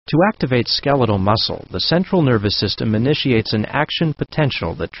To activate skeletal muscle, the central nervous system initiates an action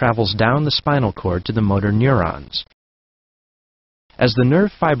potential that travels down the spinal cord to the motor neurons. As the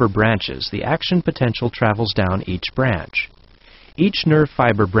nerve fiber branches, the action potential travels down each branch. Each nerve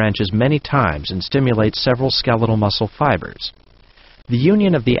fiber branches many times and stimulates several skeletal muscle fibers. The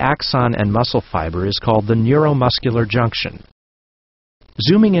union of the axon and muscle fiber is called the neuromuscular junction.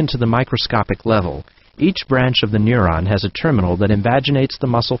 Zooming into the microscopic level, each branch of the neuron has a terminal that invaginates the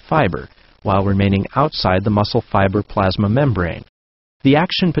muscle fiber while remaining outside the muscle fiber plasma membrane. The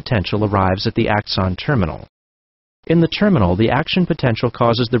action potential arrives at the axon terminal. In the terminal, the action potential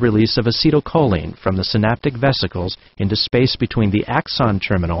causes the release of acetylcholine from the synaptic vesicles into space between the axon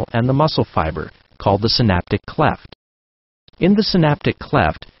terminal and the muscle fiber, called the synaptic cleft. In the synaptic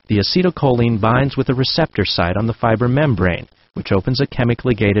cleft, the acetylcholine binds with a receptor site on the fiber membrane, which opens a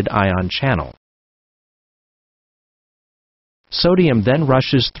chemically gated ion channel. Sodium then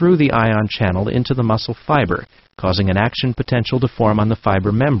rushes through the ion channel into the muscle fiber, causing an action potential to form on the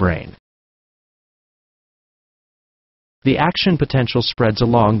fiber membrane. The action potential spreads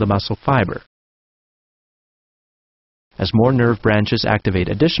along the muscle fiber. As more nerve branches activate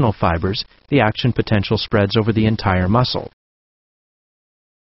additional fibers, the action potential spreads over the entire muscle.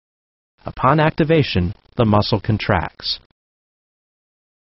 Upon activation, the muscle contracts.